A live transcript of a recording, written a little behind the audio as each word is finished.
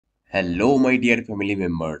Hello, my dear family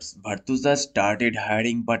members. Virtusa started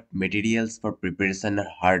hiring, but materials for preparation are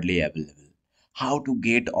hardly available. How to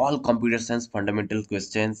get all computer science fundamental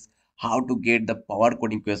questions, how to get the power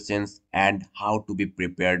coding questions, and how to be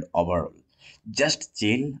prepared overall. Just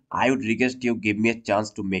chill. I would request you give me a chance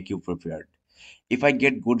to make you prepared. If I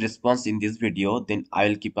get good response in this video, then I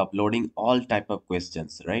will keep uploading all type of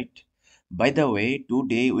questions, right? By the way,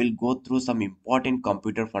 today we'll go through some important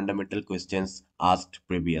computer fundamental questions asked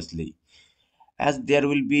previously, as there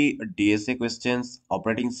will be DSA questions,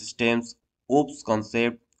 operating systems, OOPS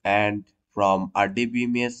concept, and from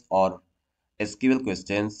RDBMS or SQL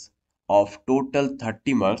questions of total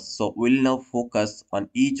 30 marks. So we'll now focus on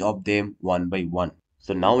each of them one by one.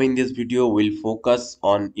 So now in this video, we'll focus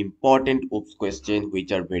on important OOPS questions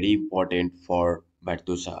which are very important for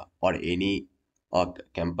Virtusa or any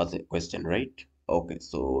campus question, right? Okay,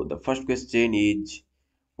 so the first question is,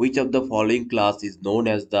 which of the following class is known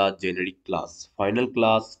as the generic class? Final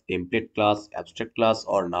class, template class, abstract class,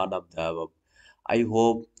 or none of the above? I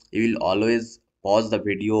hope you will always pause the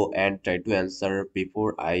video and try to answer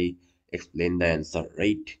before I explain the answer,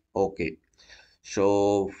 right? Okay,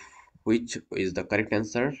 so which is the correct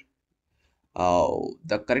answer?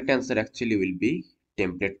 The correct answer actually will be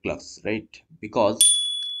template class, right? Because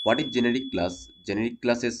what is generic class? Generic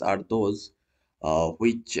classes are those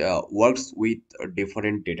which works with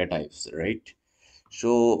different data types, right?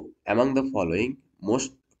 So among the following,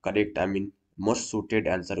 most correct, most suited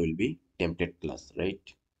answer will be template class, right?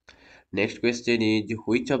 Next question is,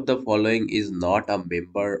 which of the following is not a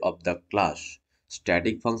member of the class?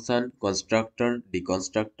 Static function, constructor,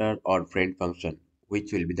 deconstructor, or friend function?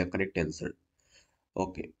 Which will be the correct answer?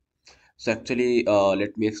 Okay. So actually,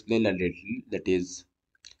 let me explain a little. That is,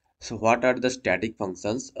 so what are the static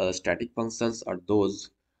functions? Static functions are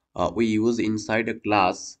those we use inside a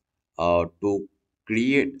class to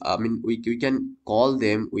create. We can call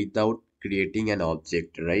them without creating an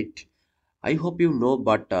object, right? I hope you know,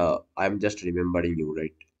 but I'm just remembering you,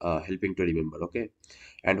 right? Helping to remember, okay?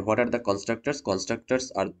 And what are the constructors?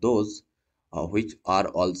 Constructors are those which are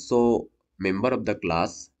also member of the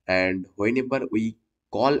class, and whenever we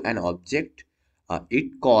call an object,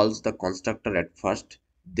 it calls the constructor at first,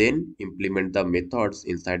 then implement the methods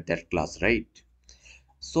inside that class, right?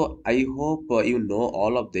 So I hope you know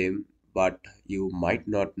all of them, but you might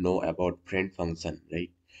not know about friend function,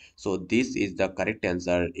 right? So this is the correct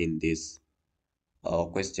answer in this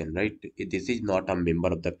question, right? This is not a member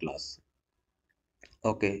of the class.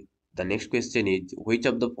 Okay, the next question is, which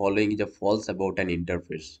of the following is a false about an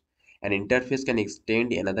interface? An interface can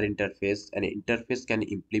extend another interface, an interface can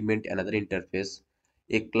implement another interface.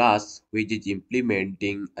 A class which is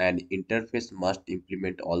implementing an interface must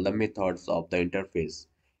implement all the methods of the interface.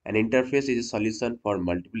 An interface is a solution for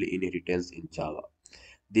multiple inheritance in Java.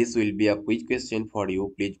 This will be a quick question for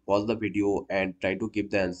you. Please pause the video and try to give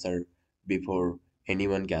the answer before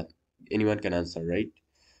anyone can anyone can answer, right?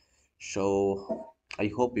 So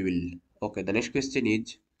I hope you will. Okay, the next question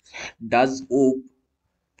is, does OOP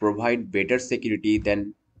provide better security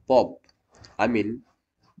than POP? I mean,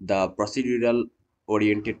 the procedural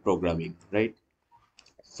oriented programming, right?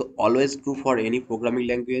 So always true for any programming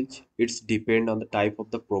language. It's depend on the type of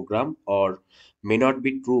the program, or may not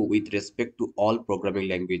be true with respect to all programming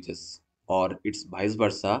languages, or it's vice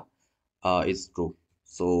versa. Is true.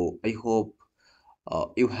 So I hope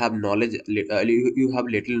you have knowledge. You have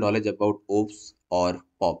little knowledge about OOPS or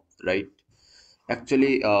POP, right?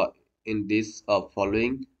 Actually, in this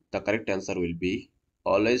following, the correct answer will be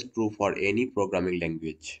always true for any programming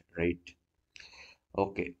language, right?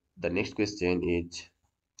 Okay. The next question is,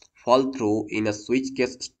 fall through in a switch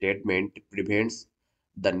case statement prevents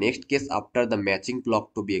the next case after the matching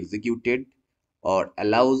block to be executed, or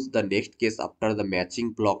allows the next case after the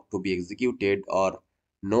matching block to be executed, or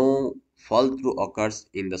no fall through occurs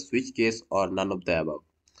in the switch case, or none of the above.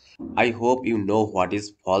 I hope you know what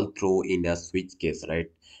is fall through in a switch case, right?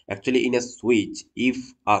 Actually, in a switch, if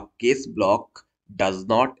a case block does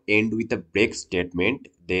not end with a break statement,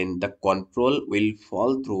 then the control will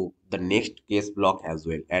fall through the next case block as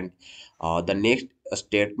well, and the next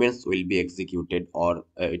statements will be executed, or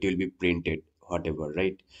it will be printed, whatever,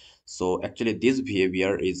 right? So actually, this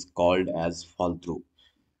behavior is called as fall through.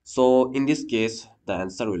 So in this case, the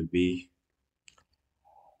answer will be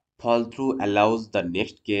fall through allows the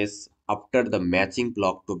next case after the matching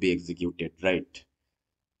block to be executed, right?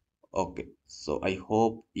 Okay, so I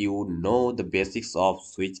hope you know the basics of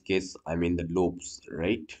switch case, the loops,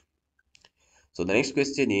 right? So the next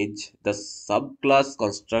question is, the subclass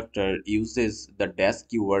constructor uses the dash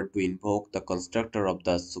keyword to invoke the constructor of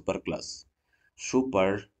the superclass.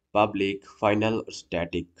 Super, public, final, or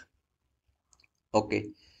static. Okay,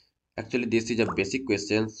 actually this is a basic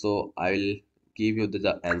question, so I will give you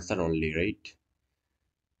the answer only, right?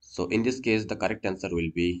 So in this case, the correct answer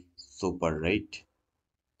will be super, right?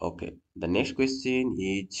 Okay, the next question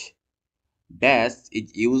is dash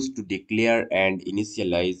is used to declare and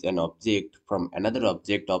initialize an object from another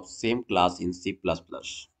object of same class in C++.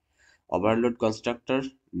 Overload constructor,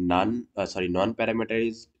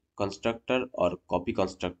 non-parameterized constructor or copy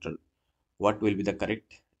constructor. What will be the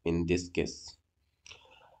correct in this case?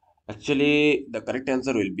 Actually, the correct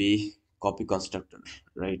answer will be copy constructor,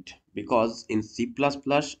 right? Because in C++,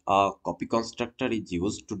 a copy constructor is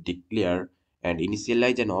used to declare and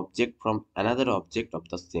initialize an object from another object of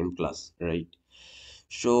the same class, right?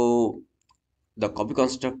 So the copy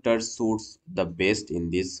constructor suits the best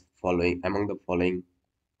in this following among the following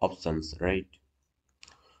options, right?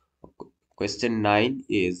 Question 9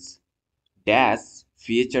 is dash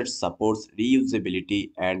feature supports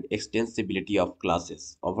reusability and extensibility of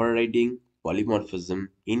classes, overriding, polymorphism,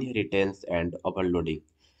 inheritance, and overloading.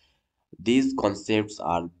 These concepts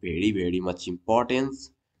are very much important.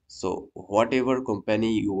 So whatever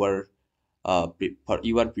company you are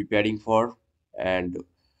preparing for, and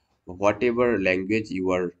whatever language you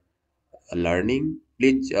are learning,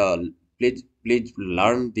 please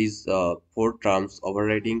learn these four terms: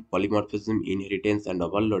 overriding, polymorphism, inheritance, and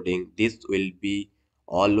overloading. This will be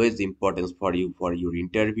always important for you for your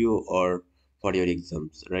interview or for your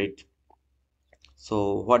exams, right?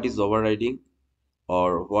 So what is overriding,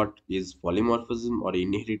 or what is polymorphism or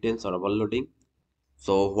inheritance or overloading?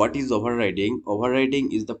 So what is overriding?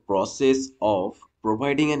 Overriding is the process of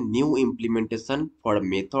providing a new implementation for a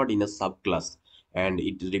method in a subclass, and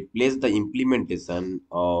it replaces the implementation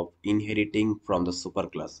of inheriting from the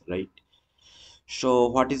superclass, right? So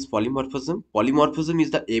what is polymorphism? Polymorphism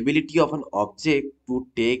is the ability of an object to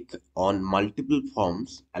take on multiple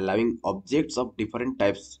forms, allowing objects of different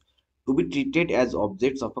types to be treated as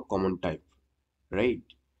objects of a common type, right?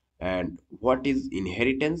 And what is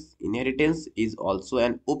inheritance? Inheritance is also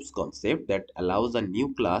an OOPS concept that allows a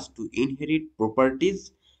new class to inherit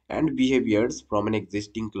properties and behaviors from an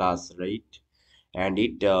existing class, right? And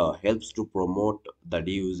it helps to promote the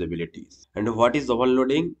reusability. And what is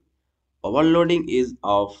overloading? Overloading is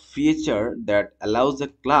a feature that allows a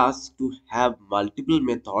class to have multiple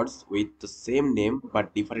methods with the same name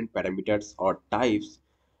but different parameters or types,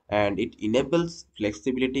 and it enables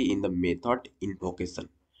flexibility in the method invocation,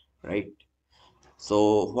 right?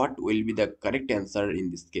 So what will be the correct answer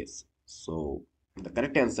in this case? So the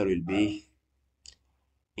correct answer will be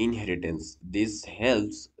inheritance. This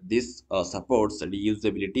supports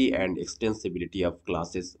reusability and extensibility of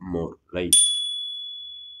classes more, right?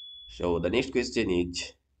 So the next question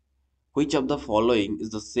is, which of the following is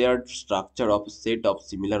the shared structure of a set of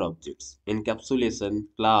similar objects? Encapsulation,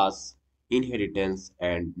 class, inheritance,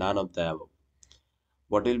 and none of the above.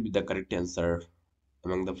 What will be the correct answer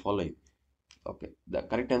among the following? Okay, the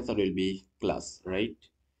correct answer will be class, right?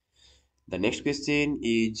 The next question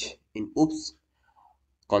is, in OOPS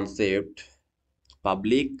concept,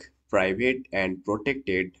 public, private, and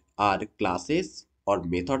protected are classes or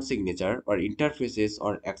method signature or interfaces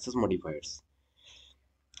or access modifiers.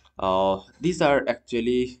 These are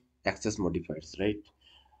actually access modifiers, right?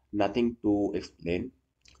 Nothing to explain.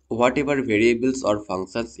 Whatever variables or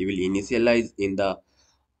functions you will initialize in the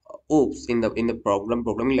oops in the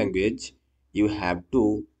programming language, you have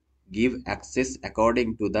to give access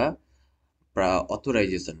according to the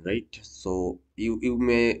authorization, right? So you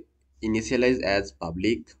may initialize as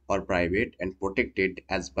public or private and protected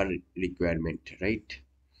as per requirement, right?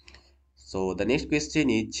 So the next question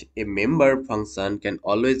is, a member function can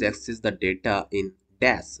always access the data in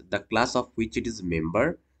dash, the class of which it is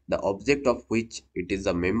member, the object of which it is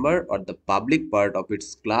a member, or the public part of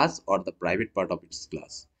its class or the private part of its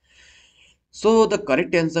class. So the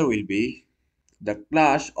correct answer will be the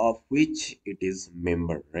class of which it is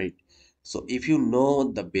member, right? So if you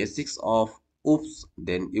know the basics of oops,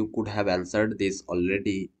 then you could have answered this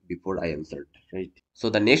already before I answered, right? So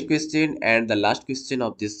the next question and the last question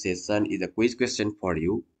of this session is a quiz question for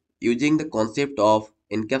you. Using the concept of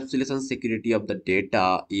encapsulation, security of the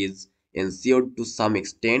data is ensured to some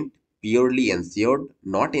extent, purely ensured,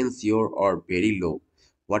 not ensured, or very low.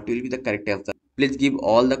 What will be the correct answer? Please give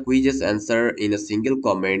all the quizzes answer in a single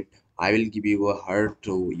comment. I will give you a heart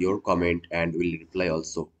to your comment and will reply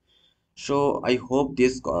also. So I hope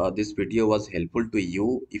this video was helpful to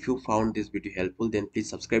you. If you found this video helpful, then please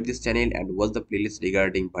subscribe this channel and watch the playlist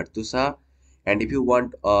regarding Virtusa. And if you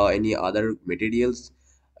want any other materials,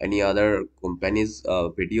 any other companies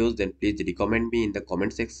videos, then please recommend me in the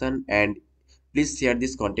comment section. And Please share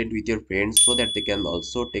this content with your friends so that they can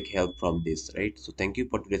also take help from this, right? So thank you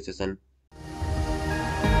for today's session.